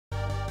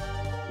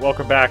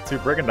welcome back to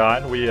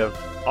Brigandine. We have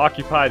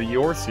occupied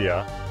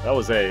Eorzea. That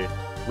was a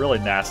really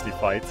nasty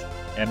fight,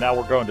 and now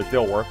we're going to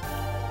Dilworth.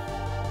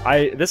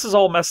 This is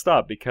all messed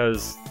up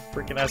because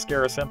freaking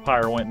Ascaris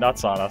Empire went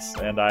nuts on us,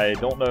 and I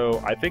don't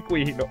know. I think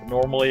we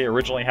normally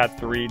originally had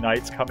 3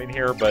 knights coming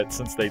here, but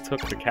since they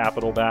took the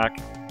capital back,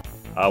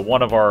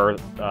 one of our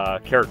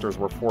characters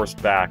were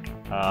forced back.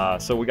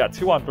 So we got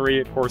 2 on 3.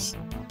 Of course,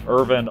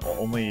 Irvin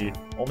only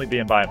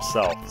being by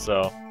himself.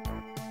 So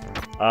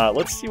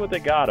let's see what they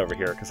got over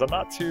here, because I'm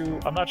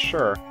not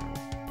sure.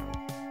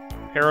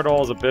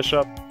 Paradol is a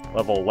bishop,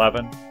 level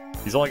 11.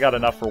 He's only got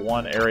enough for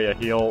 1 area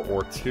heal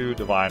or 2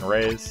 divine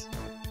rays.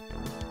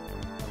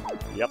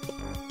 Yep.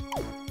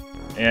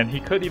 And he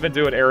could even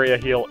do an area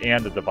heal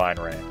and a divine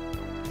ray.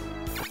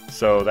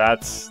 So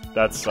that's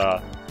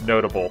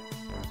notable.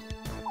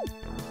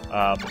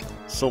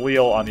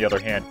 Salil, on the other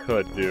hand,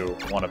 could do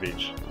 1 of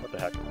each. What the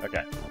heck?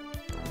 Okay.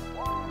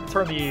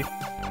 Turn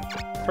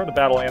the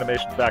battle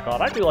animations back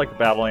on. I do like the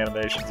battle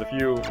animations. If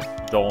you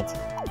don't,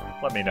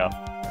 let me know.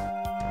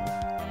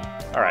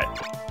 Alright.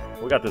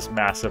 We got this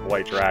massive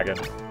white dragon.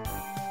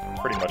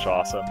 Pretty much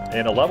awesome.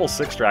 And a level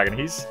 6 dragon.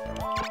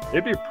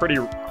 It'd be pretty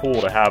cool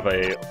to have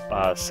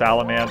a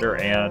salamander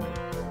and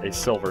a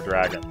silver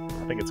dragon.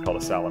 I think it's called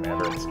a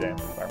salamander in this game,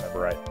 if I remember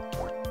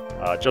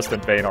right. Just in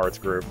Vaynard's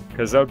group.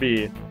 Because that'd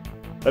be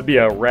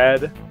a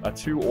red, a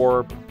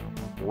 2-orb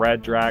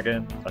red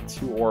dragon, a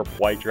 2-orb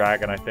white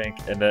dragon, I think,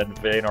 and then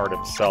Vaynard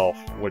himself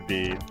would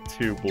be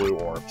 2 blue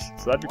orbs.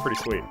 So that'd be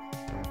pretty sweet.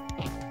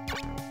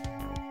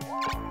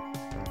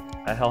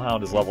 That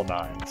Hellhound is level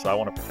 9, so I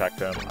want to protect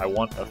him. I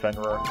want a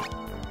Fenrir.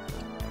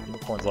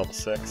 Unicorn's level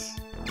 6.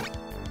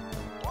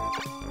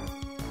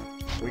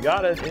 We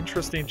got an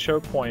interesting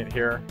choke point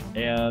here,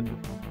 and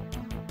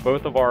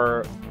both of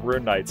our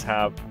Rune Knights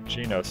have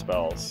Geno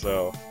spells,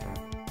 so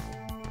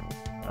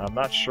I'm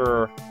not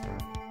sure.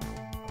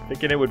 I'm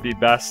thinking it would be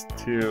best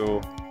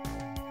to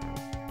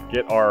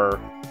get our...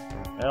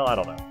 Well, I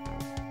don't know.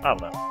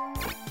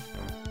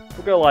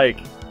 We'll go like...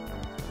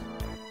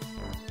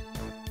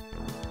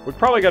 We're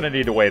probably going to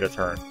need to wait a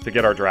turn to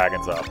get our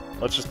dragons up.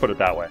 Let's just put it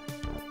that way.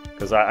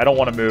 Because I don't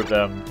want to move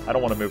them. I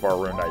don't want to move our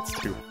Rune Knights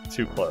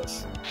too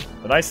close.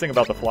 The nice thing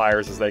about the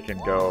Flyers is they can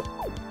go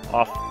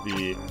off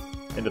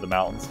into the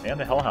mountains. And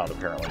the Hellhound,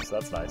 apparently, so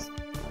that's nice.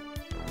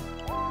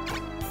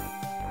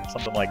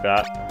 Something like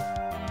that.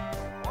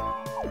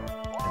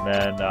 And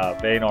then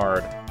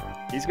Vaynard,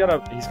 he's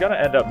gonna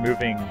end up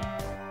moving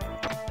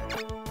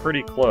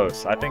pretty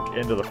close. I think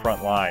into the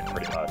front line,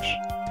 pretty much.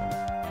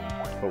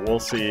 But we'll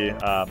see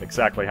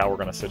exactly how we're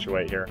going to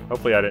situate here.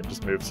 Hopefully I didn't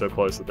just move so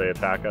close that they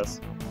attack us.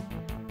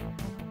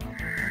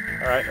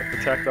 Alright, a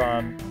protect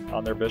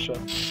on their bishop.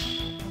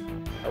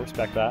 I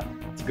respect that.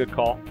 It's a good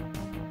call.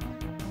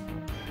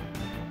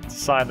 It's a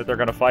sign that they're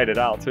going to fight it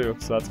out too,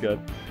 so that's good.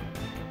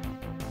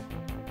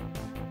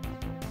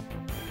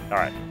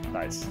 Alright,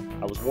 nice.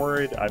 I was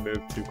worried I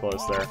moved too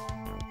close there.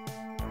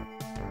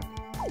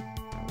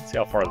 Let's see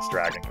how far this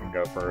dragon can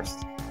go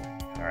first.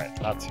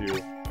 Alright,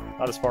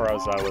 not as far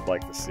as I would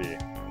like to see.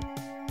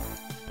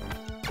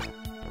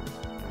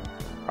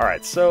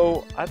 Alright,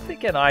 so I'm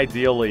thinking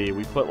ideally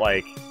we put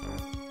like...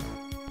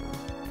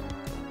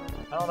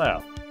 I don't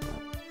know.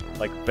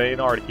 Like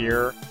Vaynard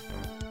here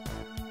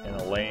in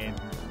a lane.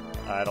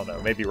 I don't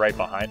know, maybe right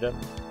behind him.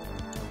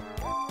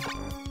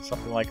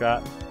 Something like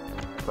that.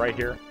 Right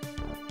here.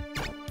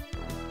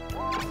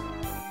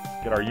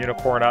 Get our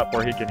unicorn up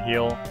where he can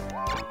heal.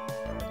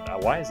 Now,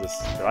 why is this?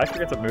 Did I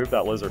forget to move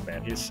that lizard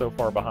man? He's so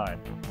far behind.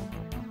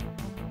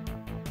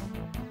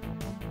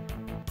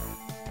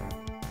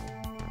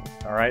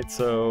 Alright,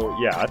 so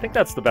yeah, I think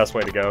that's the best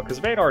way to go, because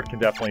Vaynard can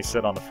definitely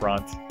sit on the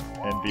front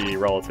and be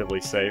relatively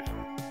safe.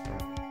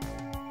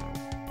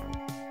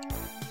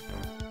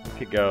 We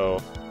could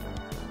go...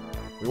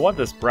 We want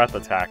this breath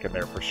attack in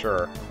there for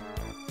sure.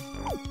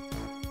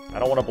 I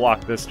don't want to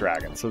block this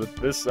dragon, so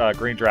this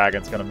green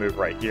dragon's going to move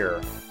right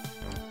here.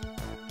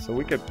 So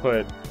we could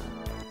put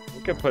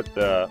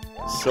the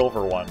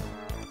silver one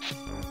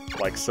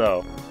like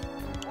so.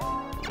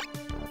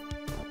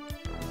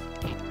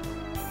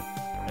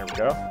 There we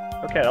go.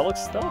 Okay, that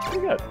looks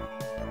pretty good.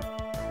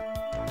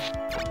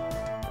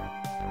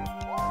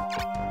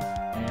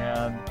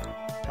 And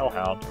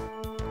Hellhound.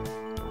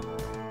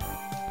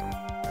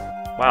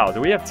 Wow, do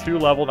we have 2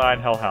 level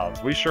 9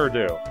 Hellhounds? We sure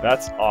do.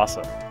 That's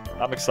awesome.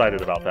 I'm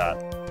excited about that.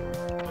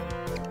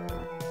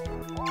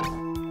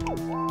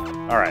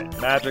 Alright,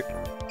 magic.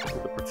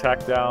 Put the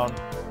protect down.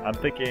 I'm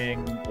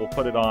thinking we'll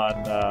put it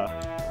on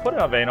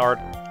Vaynard.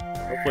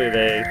 Hopefully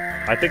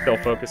I think they'll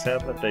focus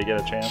him if they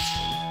get a chance.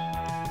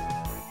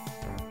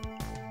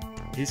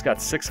 He's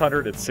got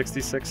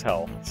 666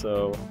 health,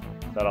 so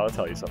that ought to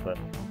tell you something.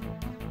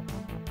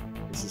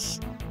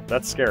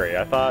 That's scary.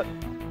 I thought,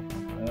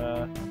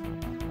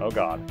 oh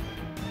god.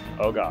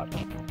 Oh god.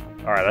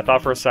 Alright, I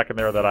thought for a second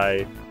there that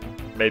I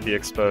made the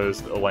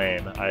exposed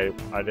Elaine. I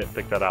didn't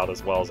think that out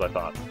as well as I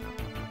thought.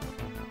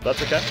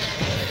 That's okay.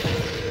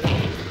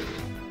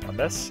 A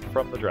miss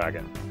from the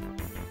dragon.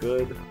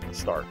 Good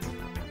start.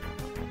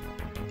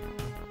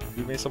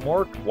 Do me some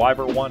work.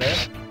 Wyver 1 in.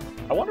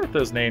 I wonder if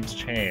those names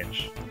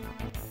change.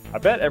 I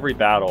bet every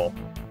battle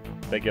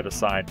they get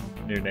assigned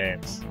new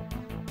names,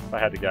 if I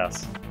had to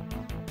guess.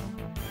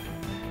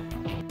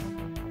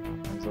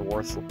 There's a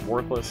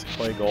worthless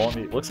clay golem.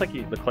 It looks like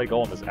the clay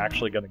golem is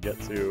actually going to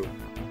get to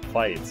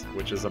fight,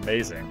 which is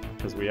amazing,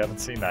 because we haven't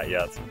seen that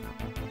yet.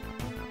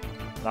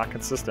 Not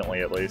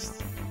consistently, at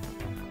least.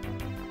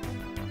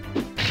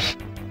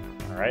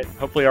 Alright,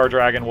 hopefully our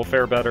dragon will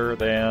fare better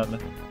than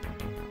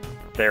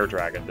their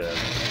dragon did.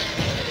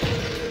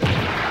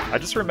 I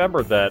just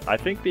remembered that I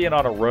think being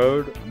on a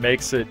road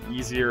makes it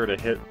easier to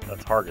hit a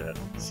target,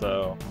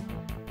 so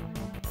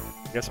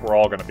I guess we're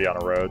all going to be on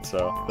a road, so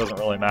it doesn't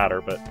really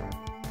matter, but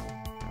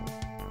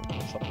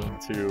something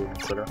to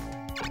consider.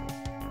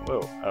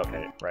 Whoa,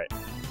 okay, right.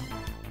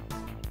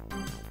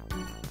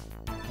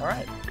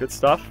 Alright, good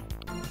stuff.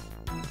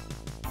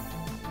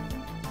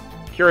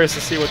 Curious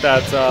to see what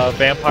that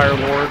Vampire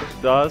Lord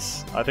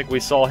does. I think we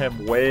saw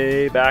him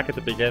way back at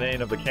the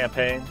beginning of the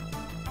campaign.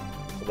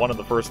 One of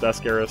the first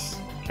Escaris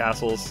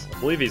castles. I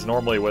believe he's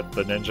normally with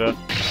the ninja,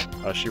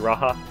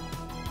 Shiraha,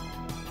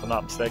 if I'm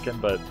not mistaken,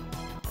 but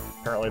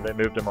apparently they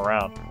moved him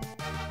around.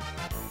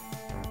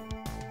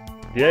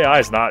 The AI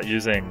is not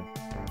using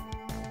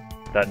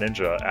that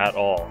ninja at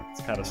all.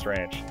 It's kind of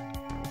strange.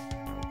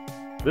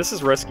 This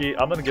is risky.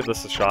 I'm going to give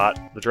this a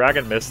shot. The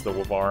dragon missed the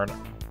Wyvern.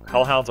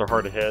 Hellhounds are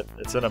hard to hit.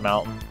 It's in a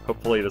mountain.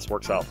 Hopefully this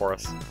works out for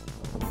us.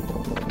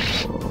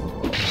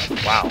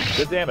 Wow,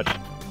 good damage.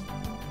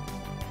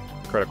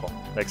 Critical.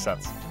 Makes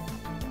sense.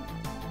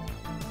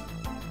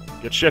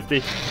 Get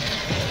shifty.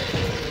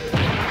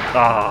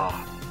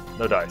 Ah,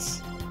 no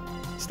dice.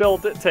 Still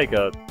did take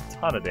a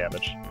ton of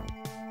damage.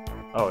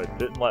 Oh, it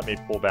didn't let me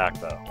pull back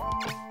though.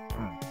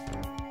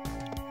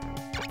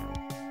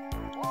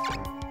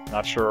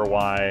 Not sure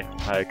why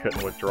I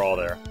couldn't withdraw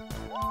there.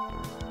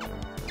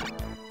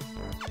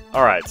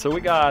 Alright, so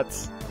we got...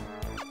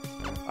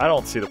 I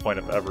don't see the point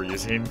of ever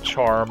using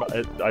Charm.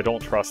 I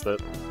don't trust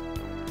it.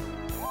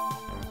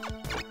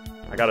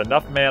 I got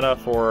enough mana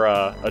for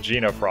a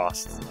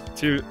Genofrost.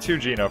 Two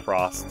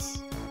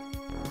Genofrosts.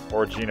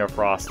 Or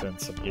Genofrost and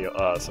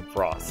some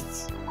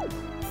Frosts.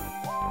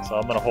 So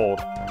I'm gonna hold.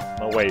 I'm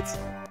gonna wait.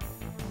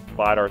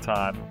 Bide our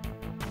time.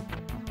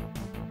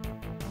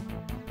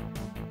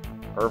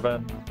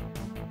 Irvin.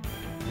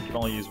 He can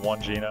only use one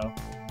Geno.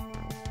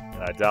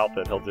 And I doubt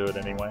that he'll do it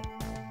anyway.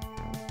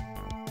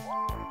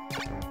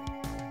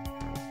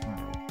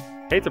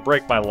 Hate to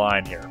break my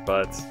line here,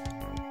 but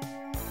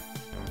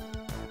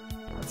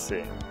let's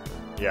see.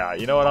 Yeah,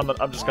 you know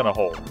what? I'm just gonna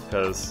hold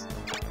because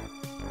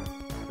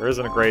there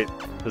isn't a great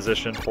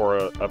position for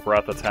a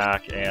breath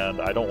attack,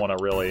 and I don't want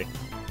to really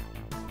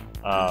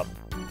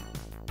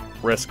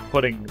risk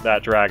putting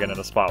that dragon in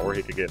a spot where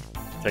he could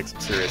take some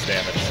serious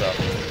damage. So.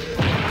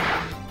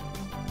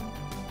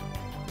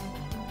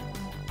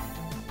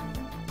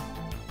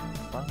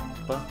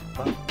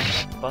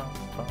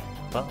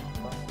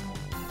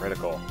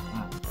 Critical.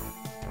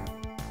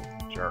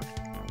 Jerk.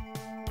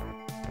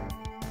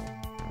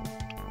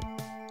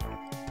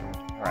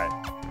 Alright.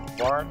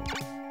 Barn.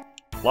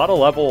 A lot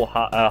of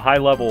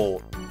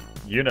high-level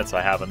units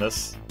I have in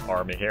this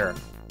army here.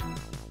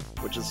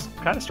 Which is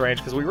kind of strange,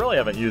 because we really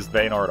haven't used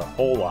Vaynard a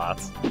whole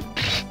lot.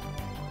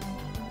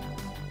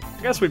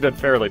 I guess we've been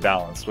fairly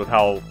balanced with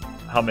how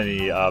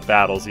many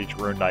battles each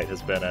Rune Knight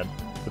has been in.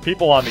 The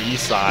people on the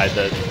east side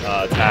that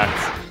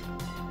attacked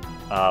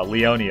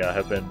Leonia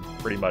have been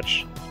pretty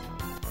much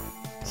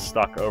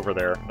stuck over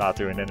there, not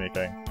doing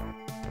anything.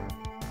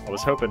 I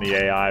was hoping the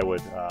AI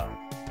would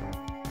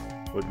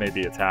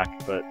maybe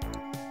attack, but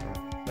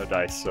no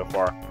dice so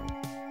far.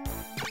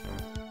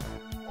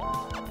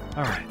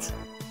 Alright.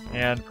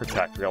 And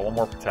protect. We got one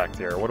more protect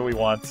here. What do we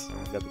want?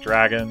 We got the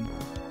dragon.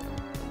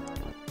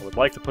 I would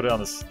like to put it on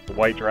the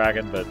white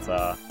dragon, but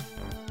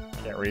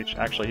can't reach.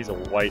 Actually, he's a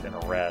white and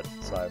a red,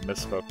 so I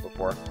misspoke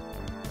before.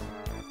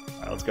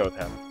 Alright, let's go with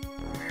him.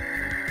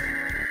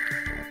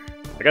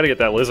 I gotta get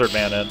that lizard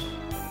man in.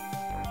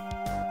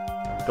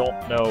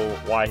 Don't know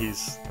why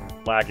he's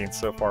lagging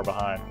so far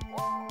behind.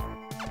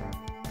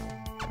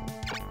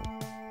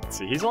 Let's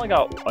see, he's only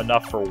got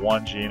enough for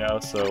one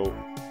Geno, so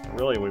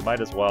really we might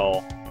as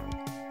well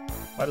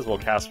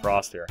cast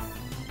Frost here.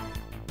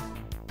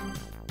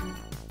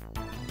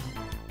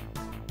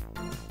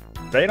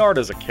 Vaynard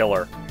is a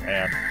killer,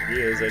 man. He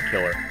is a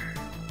killer.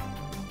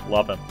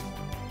 Love him.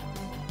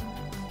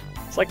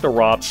 It's like the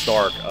Robb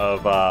Stark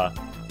of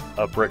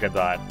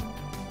Brigandine.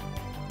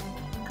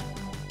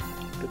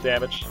 Good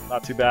damage,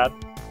 not too bad.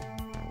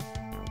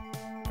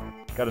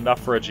 Got enough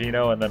for a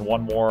Geno and then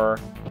one more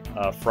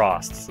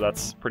Frost, so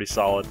that's pretty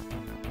solid.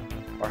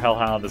 Our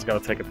Hellhound is going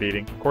to take a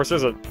beating. Of course,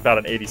 there's about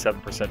an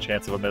 87%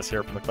 chance of a miss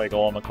here from the Clay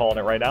Golem. I'm calling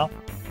it right now.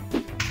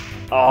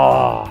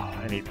 Oh,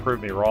 and he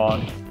proved me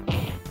wrong.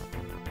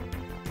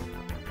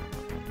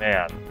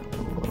 Man.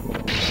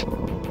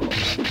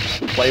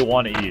 Play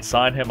 1E.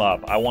 Sign him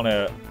up. I want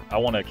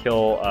to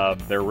kill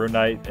their Rune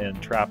Knight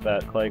and trap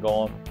that Clay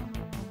Golem.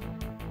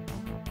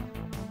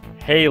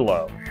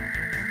 Halo.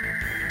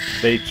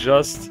 They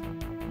just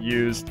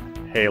used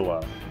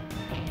Halo.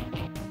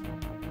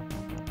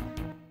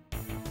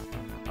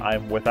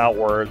 I'm without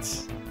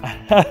words.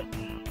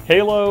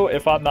 Halo,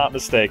 if I'm not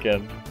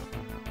mistaken,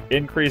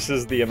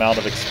 increases the amount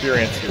of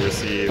experience you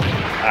receive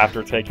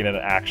after taking an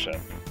action.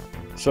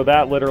 So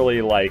that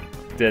literally, like,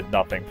 did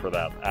nothing for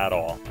them at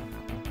all.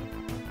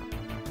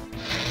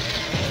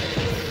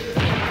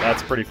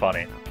 That's pretty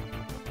funny.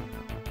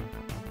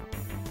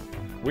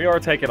 We are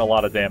taking a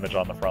lot of damage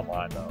on the front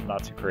line, though. I'm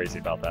not too crazy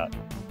about that.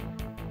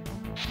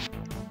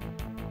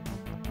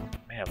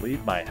 Man,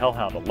 leave my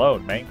Hellhound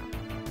alone, man.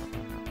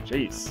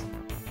 Jeez.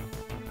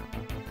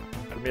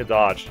 Give me a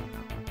dodge.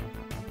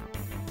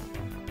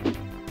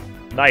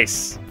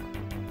 Nice.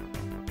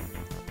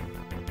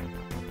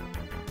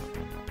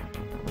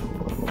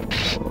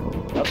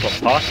 That's what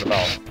I'm talking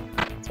about.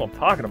 That's what I'm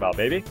talking about,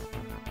 baby.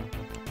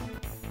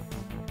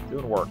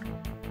 Doing work.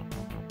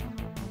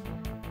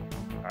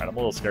 Alright, I'm a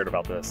little scared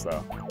about this,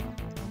 though.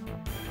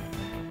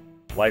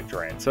 Life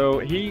drain. So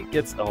he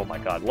gets... Oh my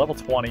god, level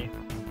 20.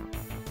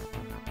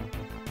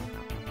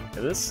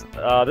 This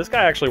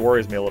guy actually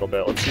worries me a little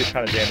bit. Let's see what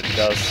kind of damage he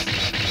does.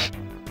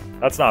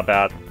 That's not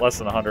bad. Less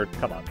than 100.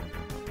 Come on.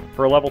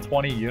 For a level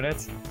 20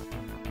 unit?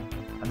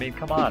 I mean,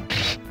 come on.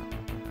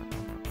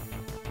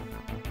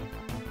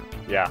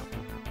 Yeah.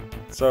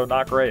 So,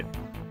 not great.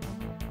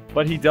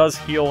 But he does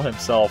heal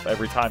himself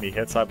every time he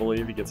hits, I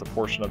believe. He gets a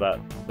portion of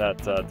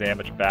that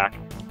damage back.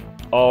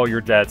 Oh,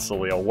 you're dead,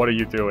 Salil. What are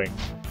you doing?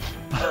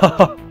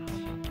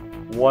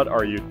 What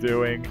are you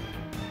doing?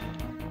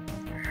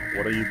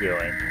 What are you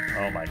doing?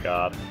 Oh my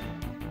god.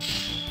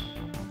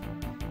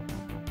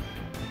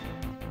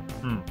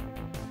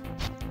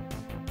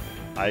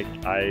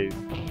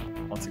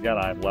 Once again,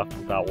 I'm left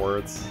without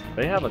words.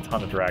 They have a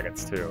ton of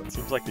dragons, too. It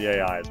seems like the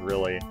AI is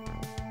really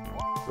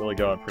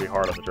going pretty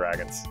hard on the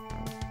dragons.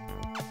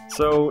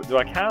 So, do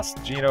I cast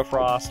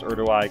Genofrost, or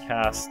do I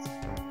cast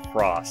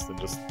Frost and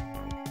just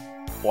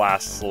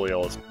blast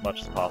Salil as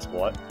much as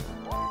possible?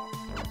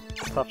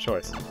 It's a tough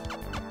choice.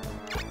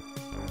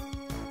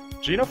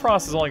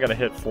 Genofrost is only going to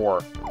hit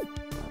 4.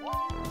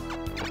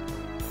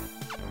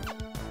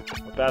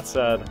 With that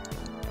said,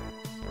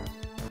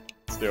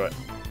 let's do it.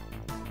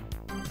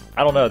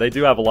 I don't know, they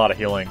do have a lot of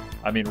healing.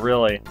 I mean,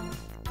 really,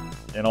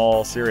 in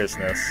all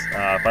seriousness,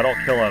 if I don't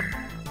kill him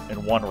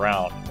in one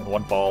round, in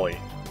one volley,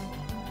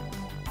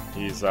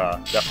 he's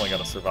definitely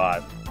going to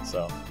survive.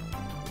 So,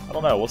 I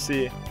don't know, we'll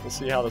see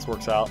how this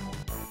works out.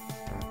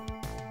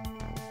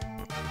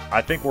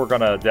 I think we're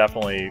going to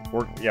definitely,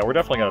 we're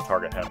definitely going to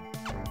target him.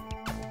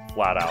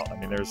 Flat out. I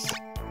mean,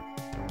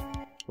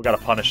 we got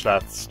to punish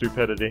that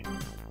stupidity.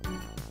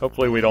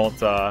 Hopefully we don't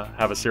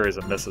have a series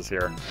of misses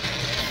here.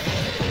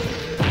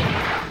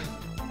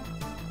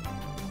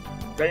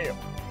 Damn.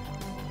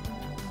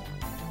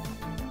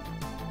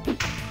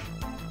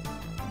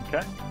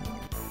 Okay.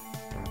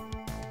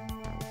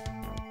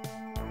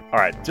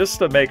 Alright, just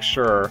to make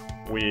sure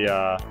we,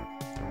 oh,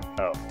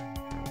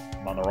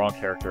 I'm on the wrong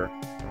character.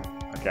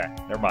 Okay,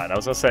 never mind. I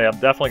was going to say, I'm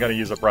definitely going to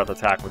use a breath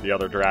attack with the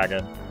other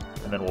dragon,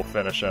 and then we'll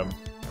finish him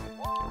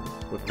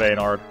with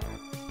Vaynard.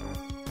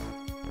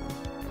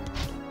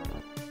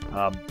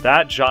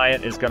 That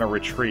giant is going to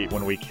retreat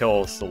when we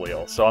kill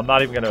Salil, so I'm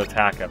not even going to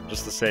attack him,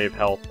 just to save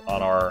health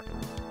on our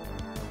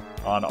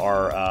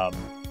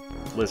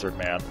lizard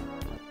man.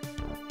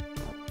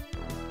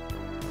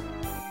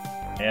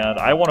 And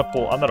I'm going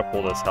to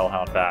pull this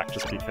Hellhound back,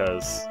 just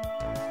because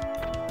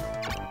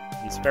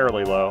he's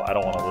fairly low. I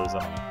don't want to lose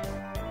him.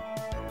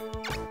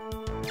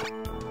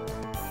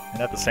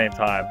 And at the same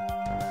time,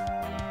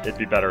 it'd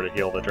be better to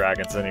heal the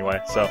dragons anyway,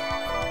 so...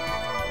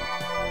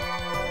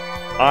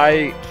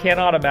 I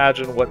cannot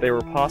imagine what they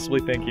were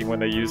possibly thinking when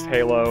they used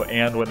Halo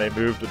and when they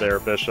moved their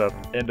bishop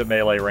into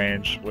melee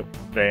range with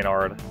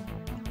Vaynard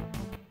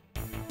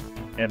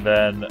and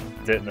then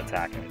didn't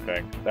attack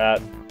anything.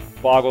 That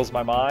boggles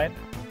my mind.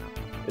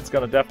 It's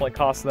going to definitely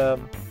cost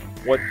them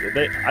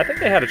I think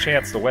they had a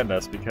chance to win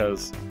this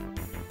because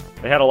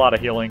they had a lot of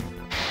healing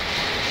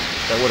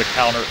that would have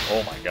countered.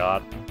 Oh my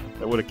god,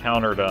 that would have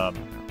countered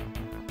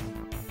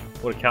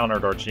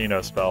our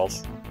Geno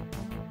spells.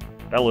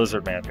 That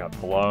lizard man got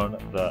blown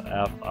the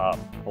F up.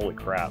 Holy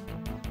crap.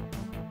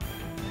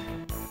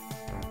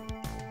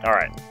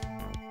 Alright.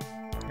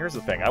 Here's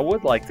the thing. I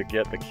would like to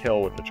get the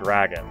kill with the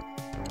dragon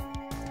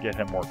to get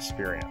him more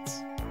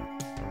experience.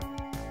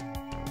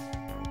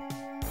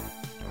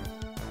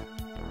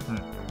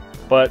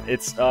 But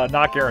it's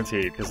not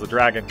guaranteed, because the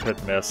dragon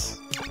could miss.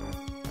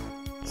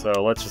 So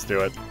let's just do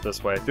it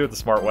this way. Do it the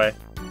smart way.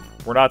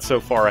 We're not so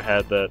far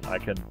ahead that I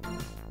can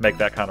make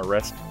that kind of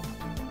risk.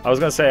 I was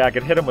going to say I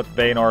could hit him with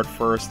Vaynard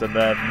first and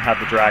then have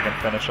the dragon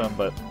finish him,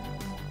 but...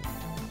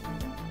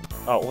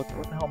 Oh, what the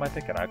hell am I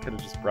thinking? I could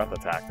have just breath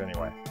attacked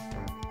anyway.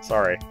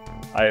 Sorry.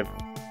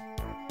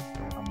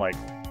 I'm like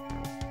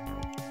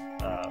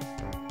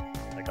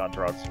on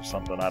drugs or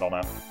something, I don't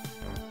know.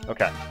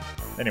 Okay.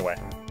 Anyway.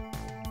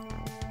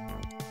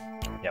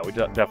 Yeah, we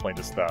definitely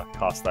just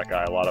cost that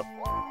guy a lot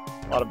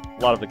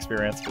of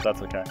experience, but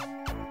that's okay.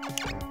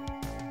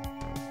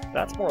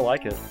 That's more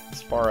like it,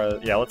 as far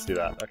as... Yeah, let's do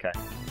that. Okay.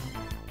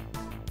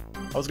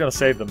 I was going to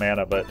save the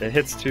mana, but it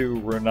hits 2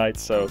 Rune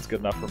Knights, so it's good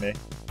enough for me.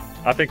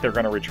 I think they're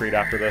going to retreat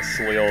after this.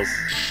 Salil's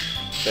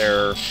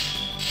their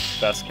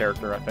best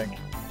character, I think.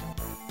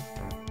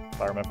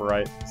 If I remember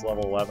right, it's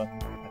level 11.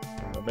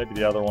 Or maybe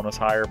the other one was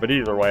higher, but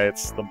either way,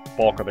 it's the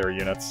bulk of their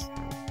units.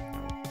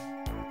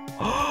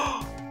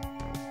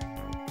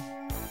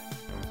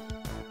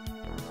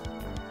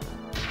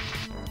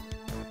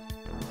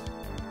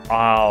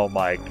 Oh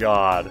my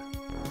god.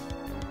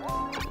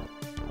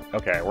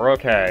 Okay, we're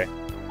okay.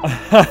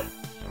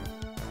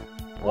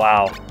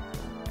 Wow.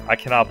 I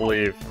cannot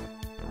believe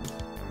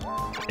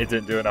it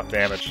didn't do enough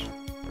damage.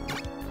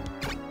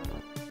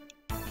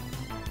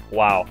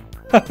 Wow.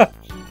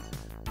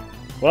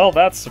 Well,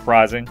 that's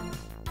surprising.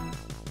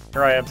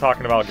 Here I am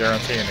talking about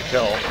guaranteeing the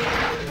kill,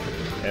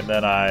 and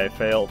then I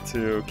failed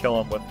to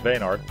kill him with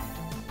Baynard.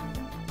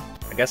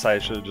 I guess I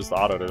should have just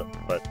autoed him,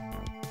 but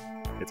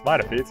it's my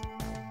defeat.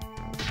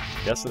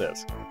 Yes, it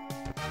is.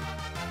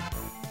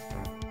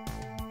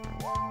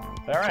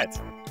 Alright,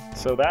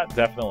 so that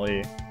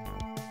definitely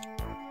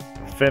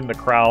thinned the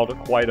crowd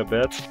quite a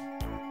bit.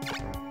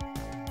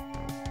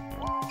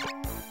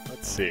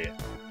 Let's see.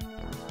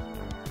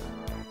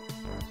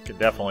 Could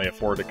definitely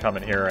afford to come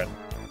in here and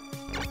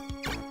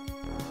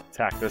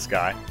attack this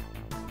guy.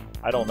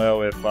 I don't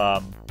know if,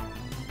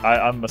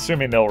 I'm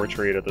assuming they'll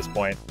retreat at this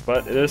point,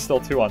 but it is still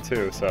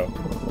 2-on-2, so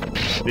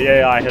the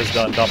AI has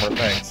done dumber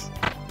things.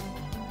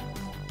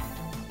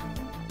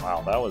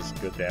 Wow, that was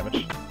good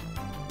damage.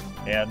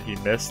 And he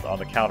missed on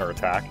the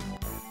counterattack.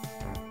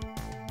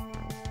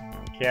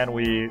 Can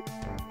we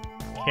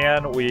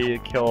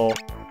kill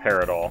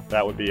Paradol?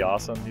 That would be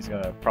awesome. He's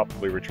gonna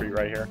probably retreat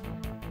right here.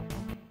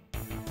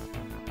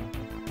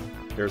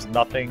 There's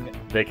nothing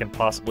they can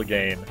possibly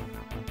gain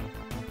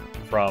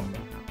from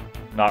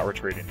not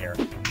retreating here.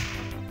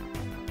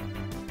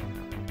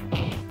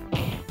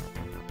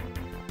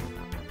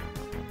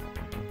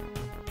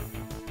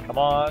 Come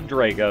on,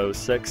 Drago,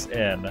 6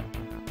 in.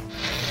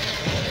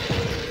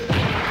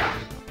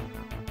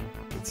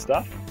 Good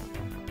stuff.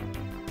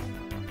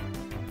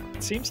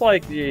 It seems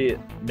like the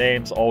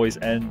names always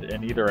end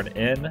in either an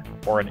N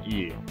or an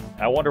E.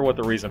 I wonder what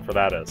the reason for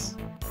that is.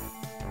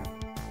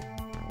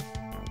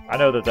 I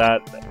know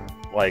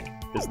that like,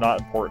 is not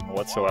important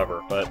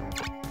whatsoever, but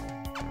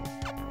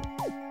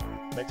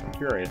it makes me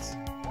curious.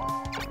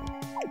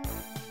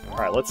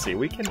 Alright, let's see.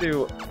 We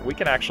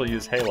can actually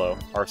use Halo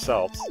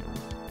ourselves.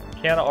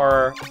 Can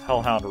our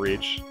Hellhound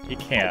reach? He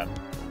can.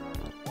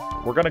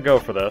 We're gonna go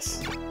for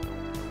this.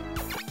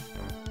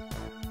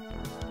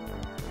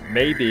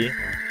 Maybe,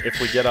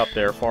 if we get up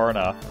there far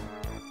enough.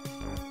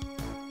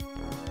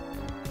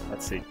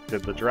 Let's see.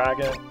 Did the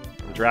dragon...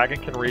 The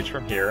dragon can reach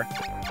from here.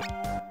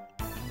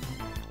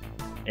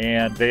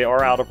 And they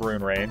are out of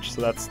rune range,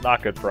 so that's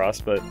not good for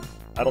us, but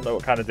I don't know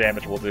what kind of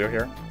damage we'll do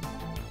here.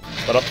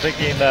 But I'm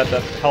thinking that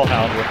the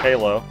Hellhound with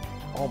Halo...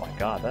 Oh my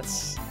god,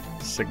 that's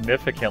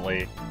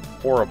significantly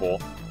horrible.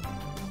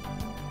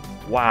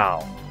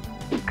 Wow.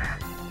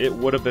 It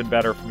would have been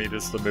better for me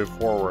just to move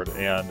forward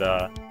and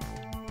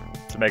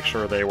to make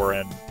sure they were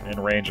in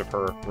range of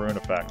her rune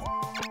effect.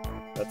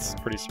 That's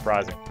pretty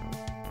surprising.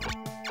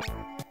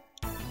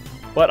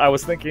 But I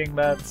was thinking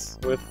that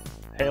with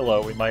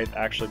Halo, we might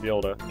actually be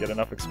able to get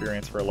enough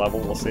experience for a level.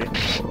 We'll see.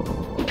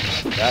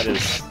 That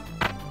is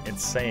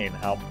insane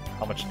how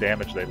much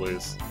damage they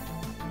lose.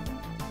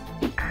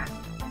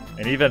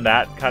 And even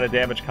that kind of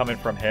damage coming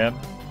from him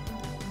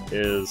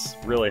is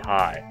really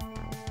high.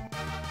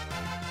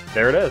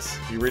 There it is.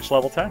 You reached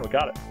level 10. We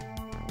got it.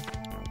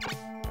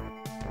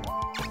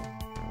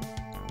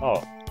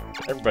 Oh,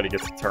 everybody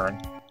gets a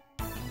turn.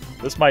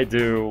 This might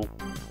do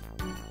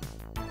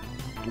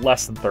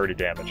less than 30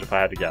 damage if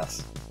I had to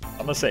guess.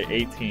 I'm gonna say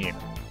 18.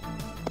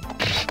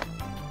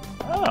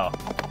 Oh,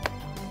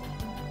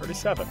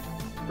 37.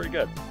 Pretty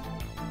good.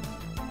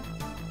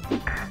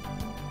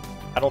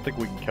 I don't think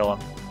we can kill him.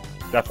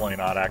 Definitely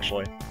not,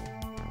 actually.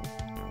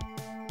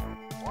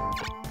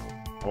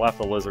 I left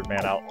the lizard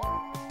man out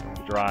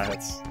to dry.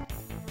 That's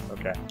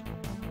okay.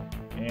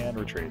 And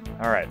retreat.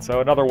 Alright, so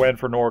another win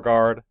for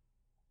Norgard.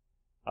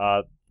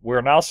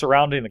 We're now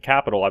surrounding the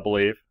capital, I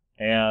believe,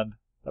 and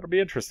that'll be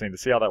interesting to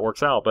see how that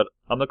works out. But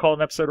I'm going to call it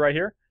an episode right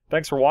here.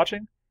 Thanks for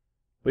watching.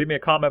 Leave me a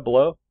comment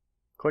below.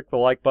 Click the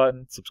like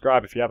button.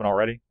 Subscribe if you haven't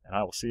already. And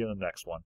I will see you in the next one.